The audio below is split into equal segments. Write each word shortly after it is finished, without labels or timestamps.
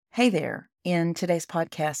Hey there. In today's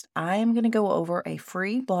podcast, I'm going to go over a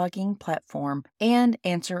free blogging platform and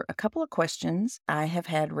answer a couple of questions I have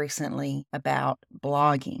had recently about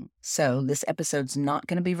blogging. So, this episode's not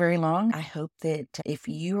going to be very long. I hope that if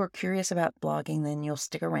you are curious about blogging, then you'll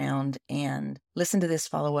stick around and listen to this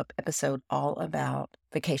follow up episode all about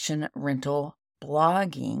vacation rental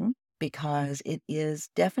blogging, because it is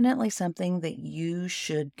definitely something that you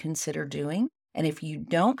should consider doing. And if you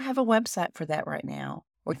don't have a website for that right now,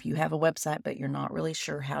 or if you have a website but you're not really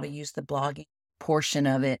sure how to use the blogging portion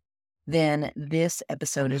of it, then this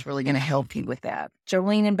episode is really going to help you with that.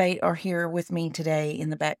 Jolene and Bate are here with me today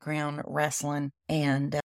in the background wrestling,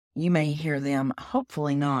 and you may hear them,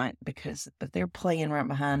 hopefully not, but they're playing right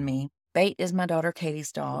behind me. Bate is my daughter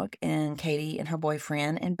Katie's dog, and Katie and her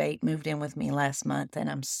boyfriend and Bate moved in with me last month,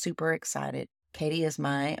 and I'm super excited. Katie is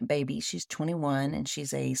my baby. She's 21 and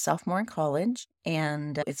she's a sophomore in college.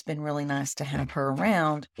 And it's been really nice to have her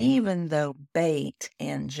around, even though Bate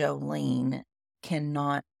and Jolene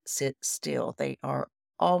cannot sit still. They are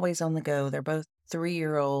always on the go. They're both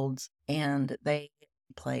 3-year-olds and they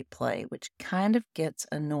play, which kind of gets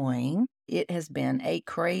annoying. It has been a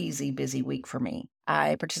crazy busy week for me.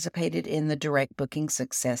 I participated in the Direct Booking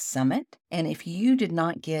Success Summit, and if you did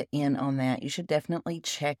not get in on that, you should definitely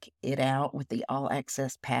check it out with the All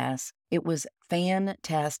Access Pass. It was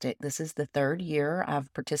fantastic. This is the third year.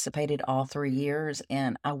 I've participated all 3 years,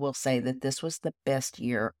 and I will say that this was the best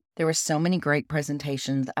year. There were so many great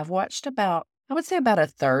presentations. I've watched about a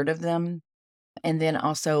third of them, and then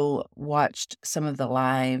also watched some of the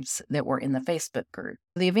lives that were in the Facebook group.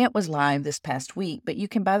 The event was live this past week, but you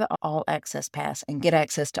can buy the All Access Pass and get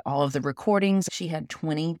access to all of the recordings. She had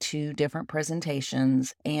 22 different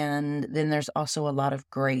presentations, and then there's also a lot of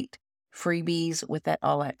great freebies with that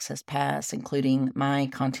All Access Pass, including my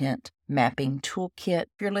content mapping toolkit.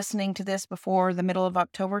 If you're listening to this before the middle of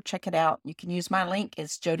October, check it out. You can use my link.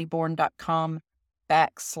 It's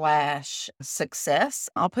jodyborn.com/success.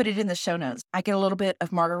 I'll put it in the show notes. I get a little bit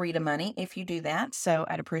of margarita money if you do that, so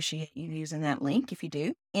I'd appreciate you using that link if you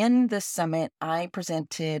do. In the summit, I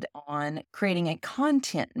presented on creating a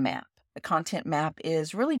content map. A content map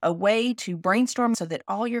is really a way to brainstorm so that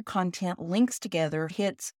all your content links together,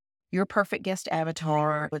 hits your perfect guest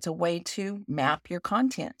avatar. It's a way to map your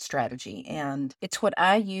content strategy. And it's what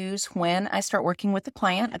I use when I start working with a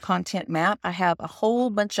client, a content map. I have a whole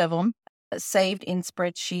bunch of them saved in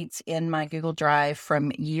spreadsheets in my Google Drive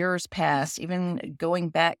from years past, even going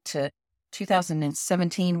back to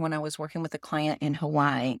 2017 when I was working with a client in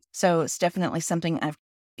Hawaii. So it's definitely something I've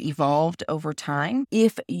evolved over time.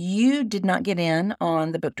 If you did not get in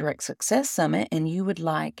on the Book Direct Success Summit and you would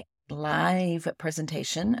like live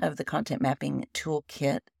presentation of the content mapping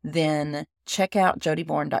toolkit, then check out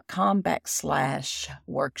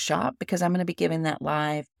jodyborn.com/workshop, because I'm going to be giving that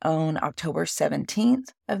live on October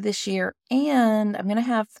 17th of this year. And I'm going to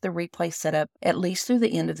have the replay set up at least through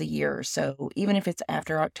the end of the year. So even if it's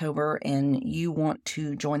after October and you want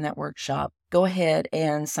to join that workshop, go ahead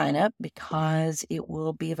and sign up, because it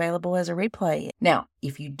will be available as a replay. Now,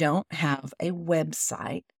 if you don't have a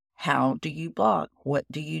website, how do you blog? What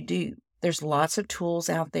do you do? There's lots of tools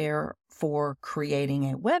out there for creating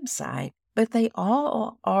a website, but they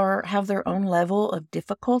all have their own level of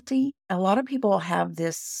difficulty. A lot of people have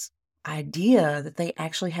this idea that they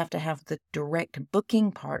actually have to have the direct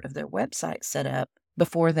booking part of their website set up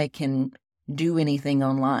before they can do anything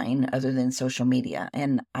online other than social media.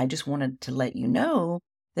 And I just wanted to let you know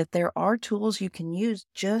that there are tools you can use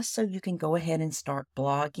just so you can go ahead and start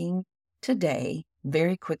blogging today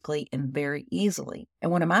very quickly and very easily.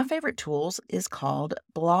 And one of my favorite tools is called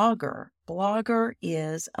Blogger. Blogger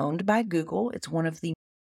is owned by Google. It's one of the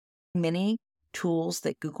many tools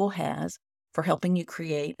that Google has for helping you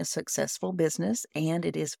create a successful business, and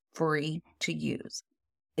it is free to use.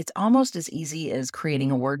 It's almost as easy as creating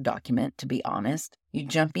a Word document, to be honest. You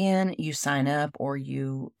jump in, you sign up, or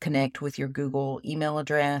you connect with your Google email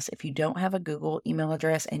address. If you don't have a Google email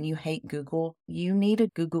address and you hate Google, you need a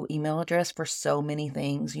Google email address for so many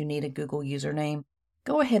things. You need a Google username.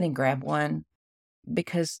 Go ahead and grab one,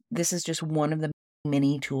 because this is just one of the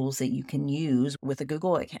many tools that you can use with a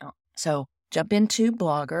Google account. So jump into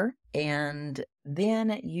Blogger, and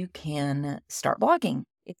then you can start blogging.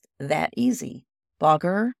 It's that easy.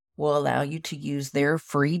 Blogger will allow you to use their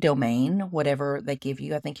free domain, whatever they give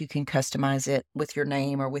you. I think you can customize it with your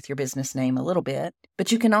name or with your business name a little bit,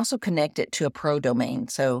 but you can also connect it to a pro domain.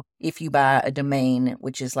 So if you buy a domain,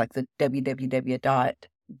 which is like the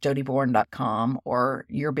www.jodyborn.com or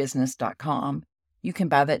yourbusiness.com, you can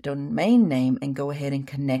buy that domain name and go ahead and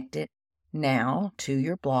connect it now to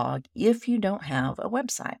your blog if you don't have a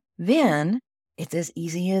website. Then It's as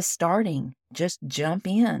easy as starting. Just jump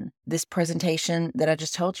in. This presentation that I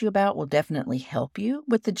just told you about will definitely help you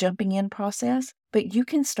with the jumping in process, but you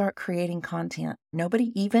can start creating content.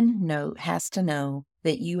 Nobody even has to know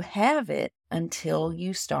that you have it until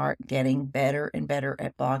you start getting better and better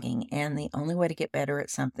at blogging. And the only way to get better at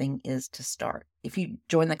something is to start. If you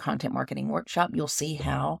join the content marketing workshop, you'll see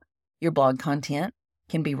how your blog content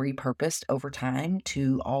can be repurposed over time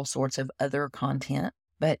to all sorts of other content.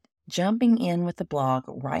 But jumping in with the blog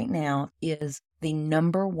right now is the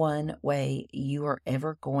number one way you are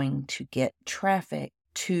ever going to get traffic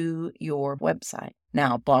to your website.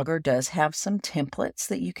 Now, Blogger does have some templates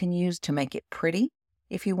that you can use to make it pretty.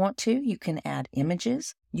 If you want to, you can add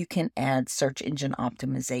images. You can add search engine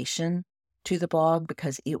optimization to the blog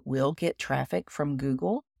because it will get traffic from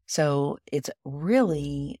Google. So it's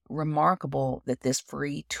really remarkable that this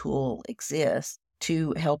free tool exists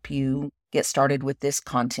to help you get started with this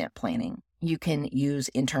content planning. You can use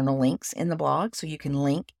internal links in the blog, so you can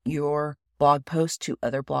link your blog post to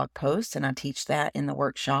other blog posts, and I teach that in the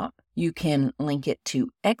workshop. You can link it to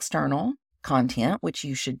external content, which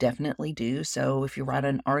you should definitely do. So if you write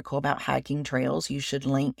an article about hiking trails, you should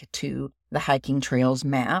link to the hiking trails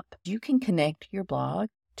map. You can connect your blog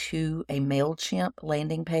to a MailChimp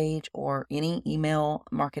landing page or any email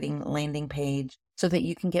marketing landing page so that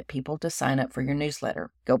you can get people to sign up for your newsletter.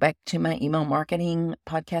 Go back to my email marketing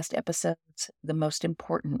podcast episodes. The most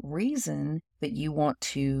important reason that you want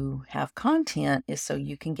to have content is so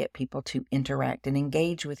you can get people to interact and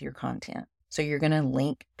engage with your content. So you're going to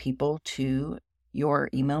link people to your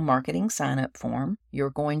email marketing sign up form. You're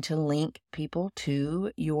going to link people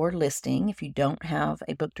to your listing. If you don't have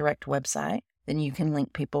a Book Direct website, then you can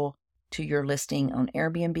link people to your listing on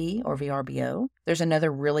Airbnb or VRBO. There's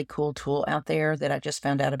another really cool tool out there that I just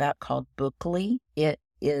found out about called Bookly. It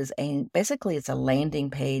is basically it's a landing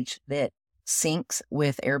page that syncs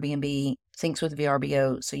with Airbnb, syncs with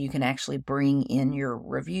VRBO, so you can actually bring in your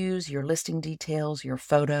reviews, your listing details, your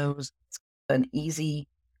photos. It's an easy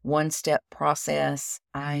one-step process.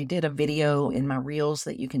 I did a video in my reels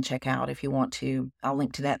that you can check out if you want to. I'll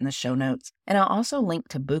link to that in the show notes. And I'll also link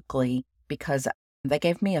to Bookly because they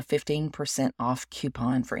gave me a 15% off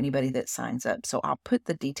coupon for anybody that signs up. So I'll put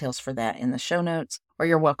the details for that in the show notes, or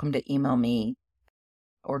you're welcome to email me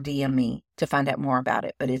or DM me to find out more about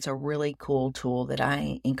it. But it's a really cool tool that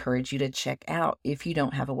I encourage you to check out if you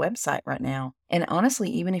don't have a website right now. And honestly,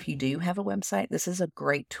 even if you do have a website, this is a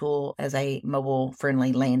great tool as a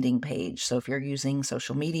mobile-friendly landing page. So if you're using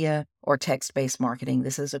social media or text-based marketing,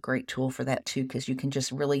 this is a great tool for that too, because you can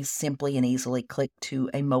just really simply and easily click to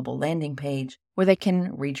a mobile landing page where they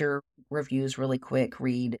can read your reviews really quick,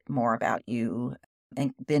 read more about you,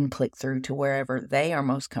 and then click through to wherever they are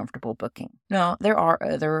most comfortable booking. Now, there are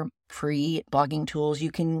other free blogging tools.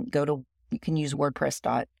 You can use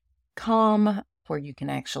WordPress.com where you can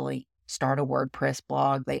actually start a WordPress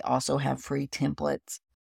blog. They also have free templates.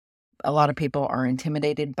 A lot of people are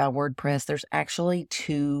intimidated by WordPress. There's actually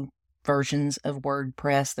two versions of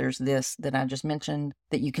WordPress. There's this that I just mentioned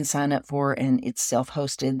that you can sign up for, and it's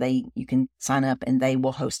self-hosted. You can sign up and they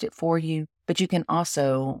will host it for you. But you can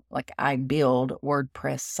also, like I build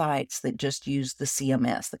WordPress sites that just use the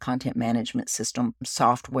CMS, the content management system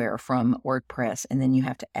software from WordPress, and then you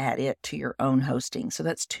have to add it to your own hosting. So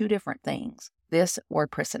that's two different things. This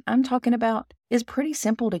WordPress that I'm talking about is pretty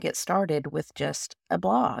simple to get started with just a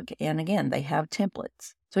blog. And again, they have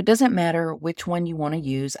templates. So it doesn't matter which one you want to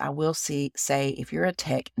use. I will say if you're a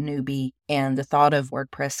tech newbie and the thought of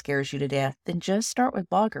WordPress scares you to death, then just start with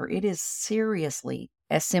Blogger. It is seriously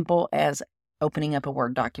as simple as opening up a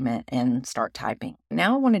Word document and start typing.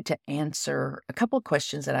 Now I wanted to answer a couple of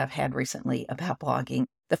questions that I've had recently about blogging.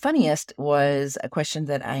 The funniest was a question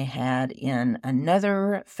that I had in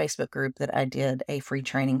another Facebook group that I did a free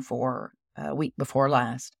training for a week before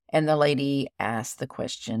last. And the lady asked the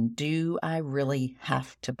question, do I really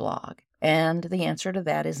have to blog? And the answer to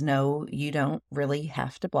that is no, you don't really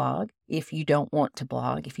have to blog. If you don't want to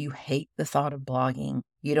blog, if you hate the thought of blogging,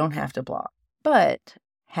 you don't have to blog. But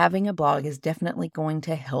having a blog is definitely going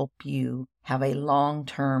to help you have a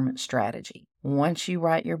long-term strategy. Once you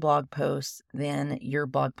write your blog posts, then your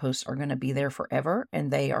blog posts are going to be there forever,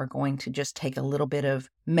 and they are going to just take a little bit of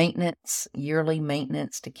maintenance, yearly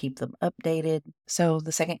maintenance to keep them updated. So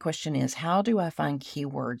the second question is, how do I find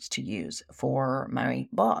keywords to use for my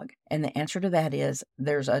blog? And the answer to that is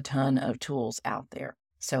there's a ton of tools out there.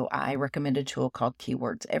 So I recommend a tool called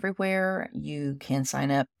Keywords Everywhere. You can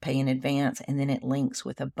sign up, pay in advance, and then it links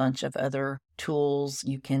with a bunch of other tools.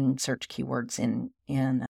 You can search keywords in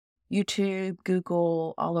YouTube,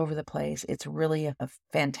 Google, all over the place. It's really a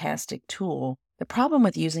fantastic tool. The problem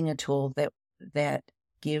with using a tool that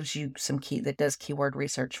gives you that does keyword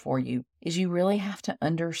research for you is you really have to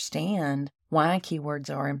understand why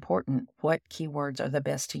keywords are important, what keywords are the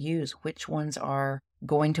best to use, which ones are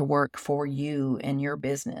going to work for you and your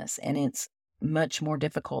business. And it's much more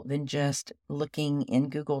difficult than just looking in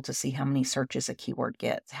Google to see how many searches a keyword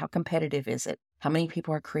gets. How competitive is it? How many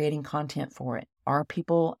people are creating content for it? Are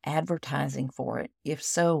people advertising for it? If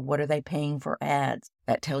so, what are they paying for ads?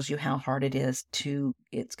 That tells you how hard it's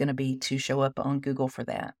going to be to show up on Google for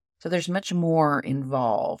that. So there's much more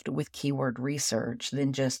involved with keyword research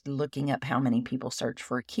than just looking up how many people search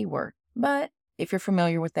for a keyword. But if you're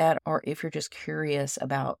familiar with that, or if you're just curious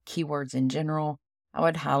about keywords in general, I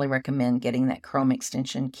would highly recommend getting that Chrome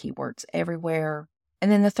extension, Keywords Everywhere. And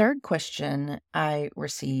then the third question I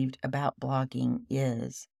received about blogging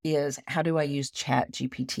is how do I use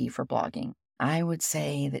ChatGPT for blogging? I would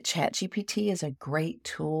say that ChatGPT is a great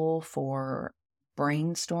tool for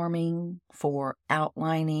brainstorming, for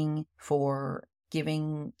outlining, for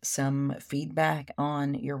giving some feedback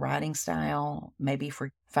on your writing style, maybe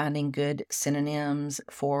for finding good synonyms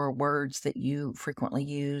for words that you frequently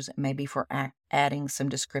use, maybe for adding some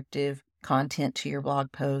descriptive content to your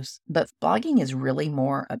blog posts. But blogging is really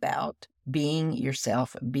more about being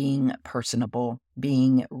yourself, being personable,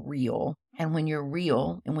 being real. And when you're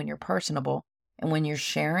real and when you're personable and when you're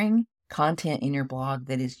sharing content in your blog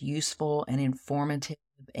that is useful and informative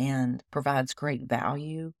and provides great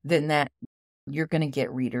value, then that you're going to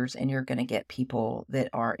get readers and you're going to get people that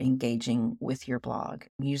are engaging with your blog.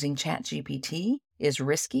 Using ChatGPT is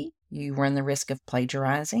risky. You run the risk of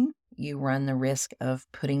plagiarizing. You run the risk of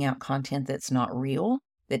putting out content that's not real,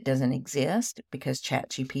 that doesn't exist, because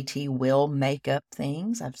ChatGPT will make up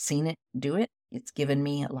things. I've seen it do it. It's given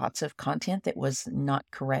me lots of content that was not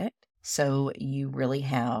correct. So you really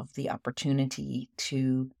have the opportunity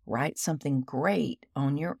to write something great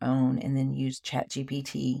on your own and then use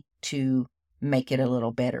ChatGPT to make it a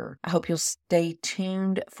little better. I hope you'll stay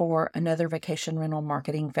tuned for another Vacation Rental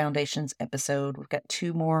Marketing Foundations episode. We've got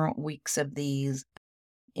 2 more weeks of these.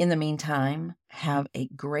 In the meantime, have a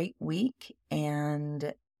great week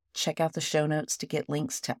and check out the show notes to get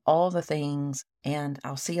links to all the things. And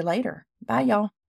I'll see you later. Bye, y'all.